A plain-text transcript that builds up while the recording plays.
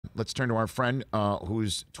let's turn to our friend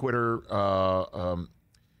whose Twitter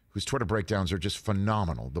breakdowns are just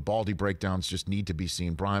phenomenal. The Baldy breakdowns just need to be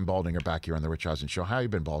seen. Brian Baldinger back here on the Rich Eisen Show. How you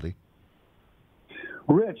been, Baldy?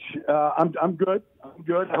 Rich, I'm good. I'm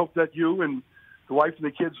good. I hope that you and the wife and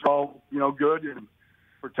the kids are all, good and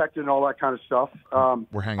protected and all that kind of stuff.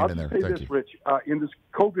 We're hanging in there. I'll say Thank this, you. Rich. In this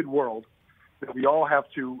COVID world that we all have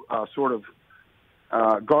to sort of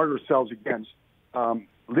guard ourselves against,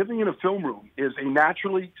 living in a film room is a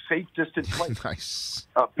naturally safe, distant place. Nice.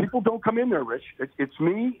 People don't come in there, Rich. It's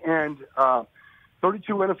me and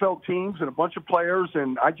 32 NFL teams and a bunch of players,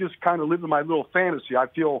 and I just kind of live in my little fantasy. I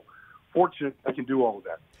feel fortunate I can do all of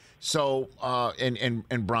that. So,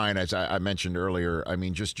 and Brian, as I mentioned earlier, I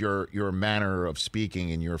mean, just your manner of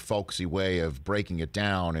speaking and your folksy way of breaking it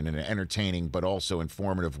down in an entertaining but also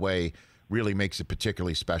informative way really makes it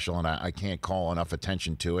particularly special, and I can't call enough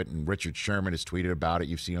attention to it. And Richard Sherman has tweeted about it.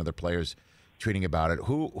 You've seen other players tweeting about it.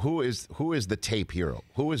 Who is the tape hero?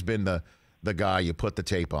 Who has been the guy you put the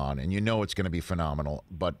tape on, and you know it's going to be phenomenal,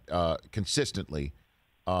 but consistently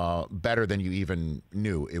better than you even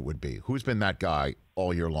knew it would be? Who's been that guy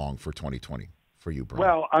all year long for 2020 for you, Brian?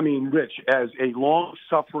 Well, I mean, Rich, as a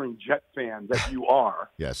long-suffering Jet fan that you are,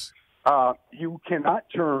 yes, you cannot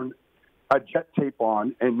turn a Jet tape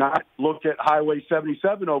on and not look at Highway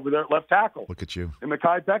 77 over there at left tackle. Look at you. And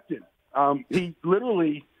Mekhi Becton. He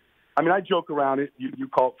literally, I mean, I joke around it. You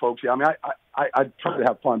call it folksy. I mean, I try to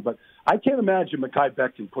have fun, but I can't imagine Mekhi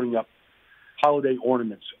Becton putting up holiday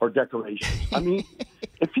ornaments or decorations. I mean,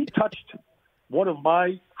 if he touched one of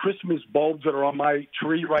my Christmas bulbs that are on my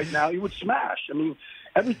tree right now, he would smash. I mean,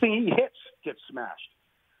 everything he hits gets smashed.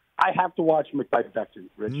 I have to watch Mekhi Becton,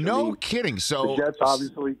 Rich. No kidding. So the Jets,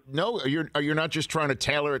 obviously. No, are you not just trying to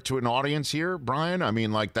tailor it to an audience here, Brian? I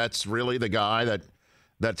mean, like, that's really the guy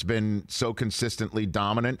that's been so consistently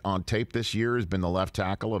dominant on tape this year, has been the left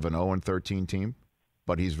tackle of an 0-13 team,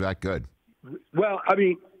 but he's that good. Well, I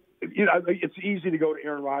mean, it's easy to go to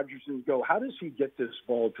Aaron Rodgers and go, how does he get this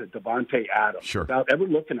ball to Devontae Adams without ever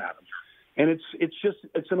looking at him? And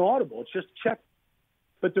it's an audible. It's just check.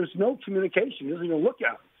 But there's no communication. He doesn't even look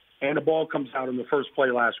at him. And the ball comes out in the first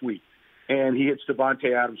play last week, and he hits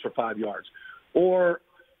Devontae Adams for 5 yards. Or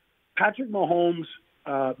Patrick Mahomes,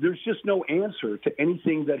 there's just no answer to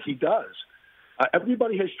anything that he does.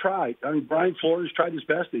 Everybody has tried. I mean, Brian Flores tried his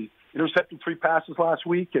best. He intercepted 3 passes last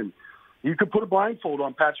week, and you could put a blindfold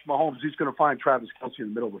on Patrick Mahomes. He's going to find Travis Kelce in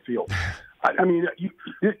the middle of the field. I mean,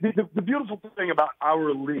 the beautiful thing about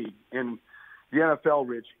our league in the NFL,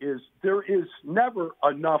 Rich, is there is never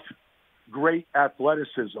enough great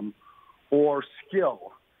athleticism or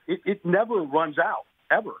skill. It never runs out,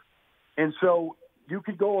 ever. And so you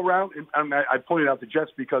could go around, and I pointed out the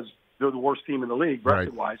Jets because they're the worst team in the league,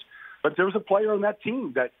 record-wise. But there's a player on that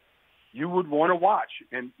team that you would want to watch,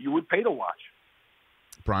 and you would pay to watch.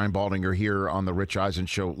 Brian Baldinger here on the Rich Eisen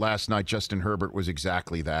Show. Last night, Justin Herbert was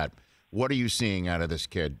exactly that. What are you seeing out of this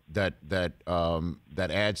kid that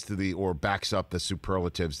adds to the or backs up the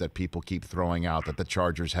superlatives that people keep throwing out that the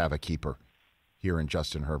Chargers have a keeper here in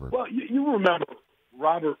Justin Herbert? Well, you remember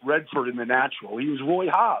Robert Redford in The Natural. He was Roy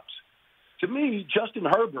Hobbs. To me, Justin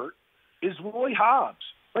Herbert is Roy Hobbs.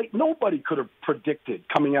 Like, nobody could have predicted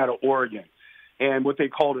coming out of Oregon and what they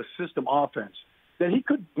called a system offense that he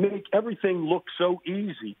could make everything look so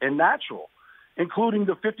easy and natural, including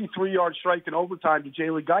the 53-yard strike in overtime to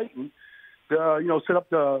Jalen Guyton, set up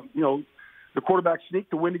the quarterback sneak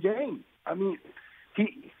to win the game. I mean,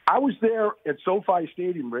 I was there at SoFi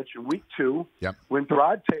Stadium, Rich, in week 2 when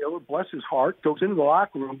Tyrod Taylor, bless his heart, goes into the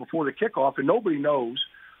locker room before the kickoff, and nobody knows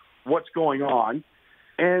what's going on.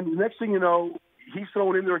 And the next thing you know, he's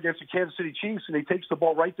thrown in there against the Kansas City Chiefs, and he takes the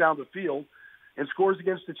ball right down the field and scores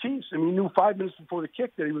against the Chiefs. I mean, he knew 5 minutes before the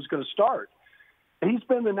kick that he was going to start. And he's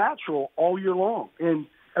been the natural all year long. And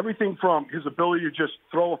everything from his ability to just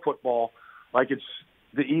throw a football like it's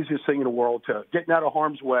the easiest thing in the world, to getting out of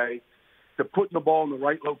harm's way, to putting the ball in the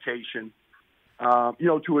right location,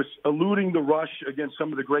 to eluding the rush against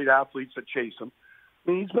some of the great athletes that chase him.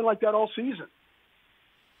 I mean, he's been like that all season.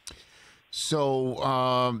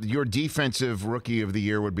 So your defensive rookie of the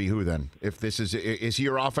year would be who then? If this is he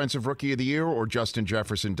your offensive rookie of the year, or Justin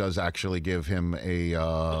Jefferson does actually give him a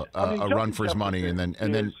run for his money, and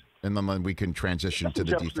then we can transition Justin to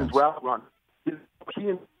the Jefferson's defense. Route run. He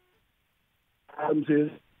and Adams is,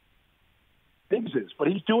 Diggs is, but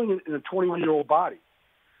he's doing it in a 21-year-old body.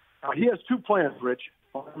 He has 2 plans, Rich,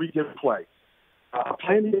 on every given play: a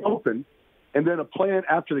plan in the open, and then a plan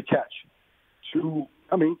after the catch.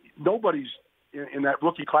 Nobody's in that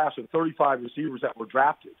rookie class of 35 receivers that were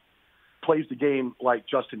drafted plays the game like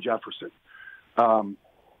Justin Jefferson.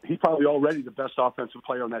 he's probably already the best offensive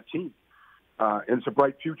player on that team, and it's a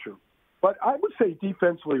bright future. But I would say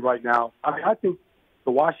defensively right now, I think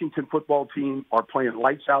the Washington football team are playing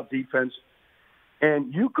lights-out defense,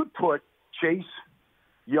 and you could put Chase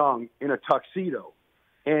Young in a tuxedo,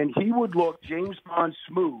 and he would look James Bond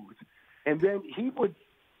smooth, and then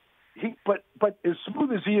but as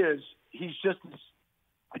smooth as he is, he's just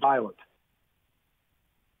violent.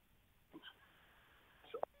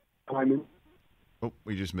 I mean,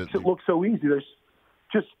 we just missed. It looks so easy. There's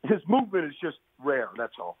just his movement is just rare.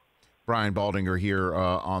 That's all. Brian Baldinger here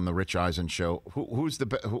on the Rich Eisen Show.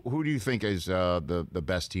 Who do you think is the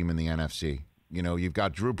best team in the NFC? You know, you've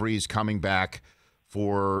got Drew Brees coming back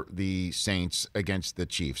for the Saints against the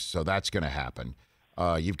Chiefs, so that's going to happen.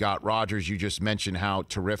 You've got Rodgers. You just mentioned how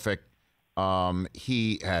terrific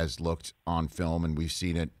he has looked on film, and we've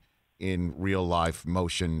seen it in real life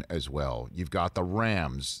motion as well. You've got the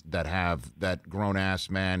Rams that have that grown-ass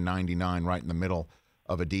man 99 right in the middle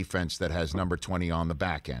of a defense that has number 20 on the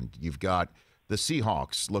back end. You've got the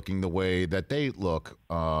Seahawks looking the way that they look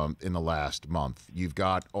in the last month. You've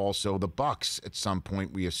got also the Bucs at some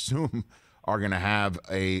point we assume are going to have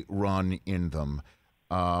a run in them.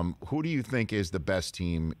 Who do you think is the best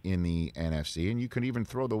team in the NFC? And you can even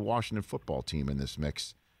throw the Washington football team in this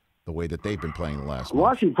mix, the way that they've been playing the last month.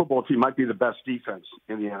 Washington football team might be the best defense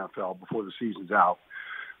in the NFL before the season's out.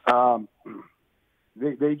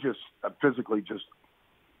 They just physically just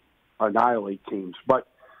annihilate teams. But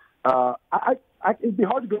it'd be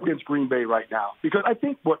hard to go against Green Bay right now because I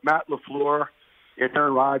think what Matt LaFleur and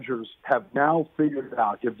Aaron Rodgers have now figured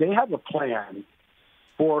out, if they have a plan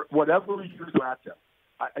for whatever you throw at them,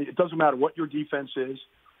 it doesn't matter what your defense is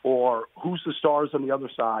or who's the stars on the other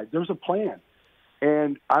side, there's a plan.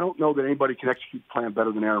 And I don't know that anybody can execute the plan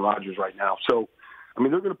better than Aaron Rodgers right now. So, I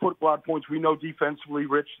mean, they're going to put a lot of points. We know defensively,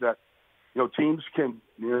 Rich, that teams can,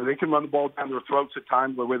 they can run the ball down their throats at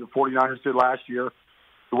times, the way the 49ers did last year,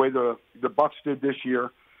 the way the Bucs did this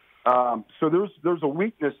year. So there's a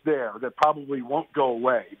weakness there that probably won't go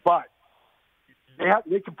away. But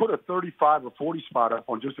they can put a 35 or 40 spot up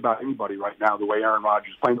on just about anybody right now, the way Aaron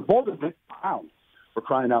Rodgers is playing. The ball doesn't pound for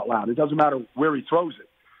crying out loud. It doesn't matter where he throws it.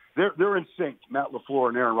 They're in sync, Matt LaFleur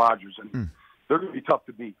and Aaron Rodgers, and they're going to be tough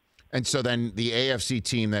to beat. And so then the AFC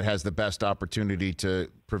team that has the best opportunity to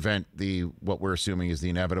prevent what we're assuming is the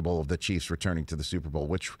inevitable of the Chiefs returning to the Super Bowl,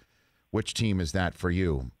 which team is that for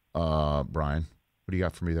you, Brian? What do you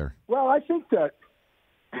got for me there? Well, I think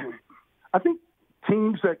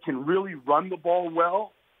teams that can really run the ball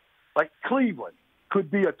well, like Cleveland,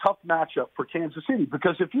 could be a tough matchup for Kansas City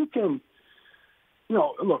because if you can,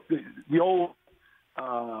 look, the old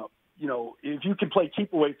if you can play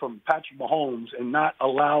keep away from Patrick Mahomes and not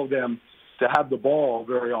allow them to have the ball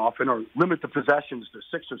very often or limit the possessions to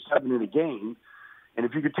 6 or 7 in a game, and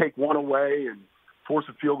if you could take one away and force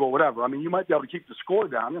a field goal, whatever, I mean, you might be able to keep the score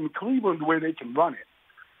down. I mean, Cleveland, the way they can run it,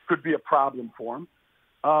 could be a problem for them.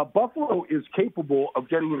 Buffalo is capable of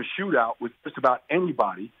getting in a shootout with just about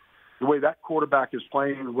anybody, the way that quarterback is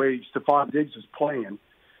playing, the way Stephon Diggs is playing,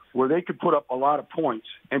 where they could put up a lot of points.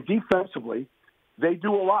 And defensively, they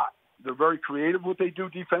do a lot. They're very creative what they do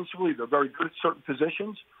defensively. They're very good at certain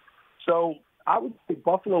positions. So I would say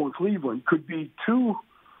Buffalo and Cleveland could be two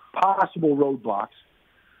possible roadblocks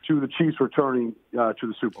to the Chiefs returning to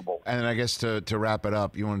the Super Bowl. And I guess to wrap it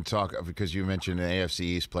up, you want to talk, because you mentioned an AFC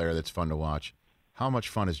East player that's fun to watch. How much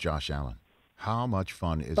fun is Josh Allen? How much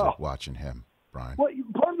fun is it watching him, Brian? Well,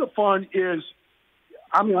 part of the fun is,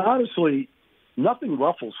 I mean, honestly, nothing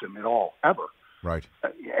ruffles him at all, ever. Right.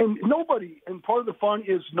 And part of the fun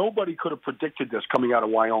is nobody could have predicted this coming out of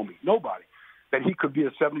Wyoming. Nobody. That he could be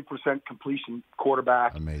a 70% completion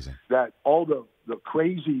quarterback. Amazing. That all the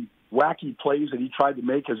crazy, wacky plays that he tried to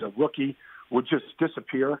make as a rookie would just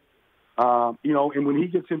disappear. And when he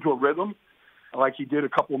gets into a rhythm, like he did a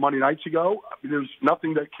couple of Monday nights ago, I mean, there's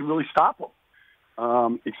nothing that can really stop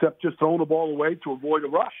him except just throwing the ball away to avoid a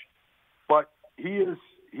rush. But his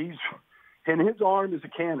arm is a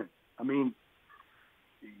cannon. I mean,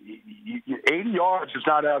 80 yards is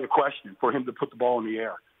not out of the question for him to put the ball in the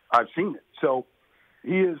air. I've seen it. So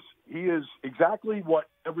he is exactly what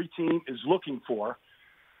every team is looking for,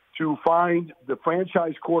 to find the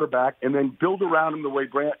franchise quarterback and then build around him the way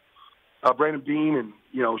Brandon Beane and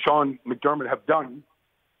Sean McDermott have done,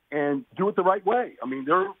 and do it the right way. I mean,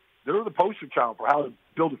 they're the poster child for how to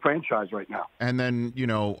build a franchise right now. And then,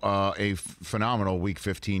 a phenomenal Week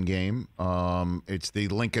 15 game. It's the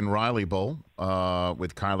Lincoln Riley Bowl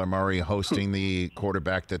with Kyler Murray hosting the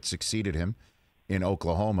quarterback that succeeded him in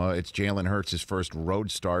Oklahoma. It's Jalen Hurts' first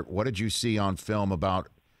road start. What did you see on film about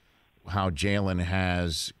how Jalen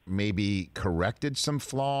has maybe corrected some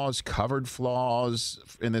flaws, covered flaws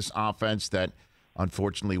in this offense that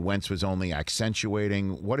unfortunately Wentz was only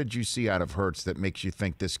accentuating. What did you see out of Hurts that makes you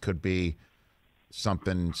think this could be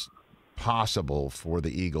something possible for the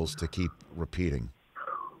Eagles to keep repeating?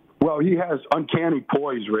 Well, he has uncanny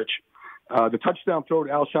poise, Rich. The touchdown throw to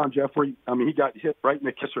Alshon Jeffrey, I mean, he got hit right in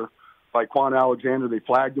the kisser by Quan Alexander. They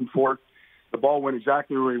flagged him for it. The ball went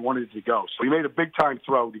exactly where he wanted it to go. So he made a big-time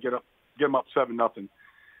throw to get him up 7-0.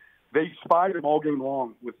 They spied him all game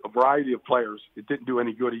long with a variety of players. It didn't do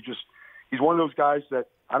any good. He's one of those guys that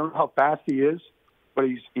I don't know how fast he is, but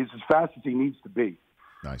he's as fast as he needs to be.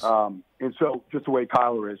 Nice. And so just the way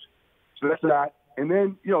Kyler is. So that's that. And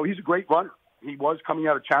then, he's a great runner. He was coming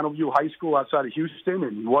out of Channelview High School outside of Houston,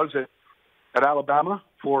 and he was at Alabama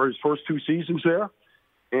for his first 2 seasons there.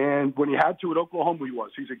 And when he had to at Oklahoma, he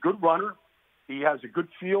was. He's a good runner. He has a good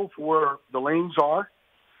feel for where the lanes are.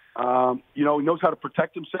 He knows how to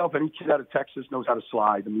protect himself. Any kid out of Texas knows how to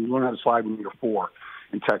slide. I mean, you learn how to slide when you're 4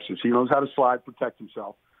 in Texas. He knows how to slide, protect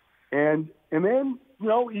himself. And then,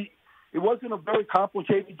 it wasn't a very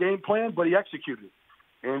complicated game plan, but he executed it.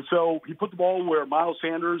 And so he put the ball where Miles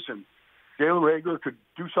Sanders and Jalen Reagor could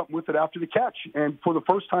do something with it after the catch. And for the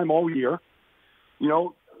first time all year,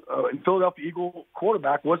 in Philadelphia Eagle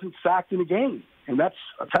quarterback wasn't sacked in a game. And that's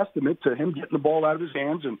a testament to him getting the ball out of his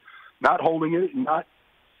hands and not holding it and not,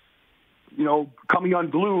 coming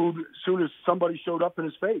unglued as soon as somebody showed up in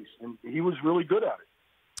his face. And he was really good at it.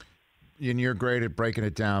 And you're great at breaking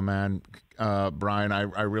it down, man. Brian, I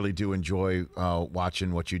really do enjoy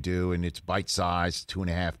watching what you do, and it's bite-sized,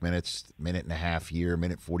 2.5 minutes, minute and a half here,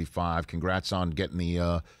 minute 45. Congrats on getting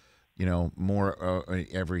the, more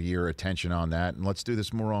every year attention on that. And let's do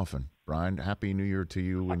this more often. Brian, Happy New Year to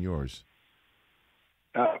you and yours.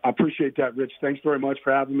 I appreciate that, Rich. Thanks very much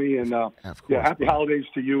for having me. And happy holidays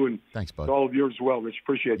to you and thanks, bud. To all of yours as well, Rich.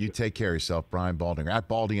 Appreciate you. You take care of yourself, Brian Baldinger at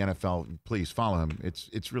Baldy NFL. Please follow him.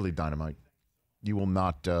 It's really dynamite. You will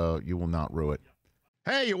not rue it.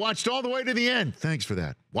 Hey, you watched all the way to the end. Thanks for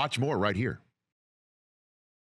that. Watch more right here.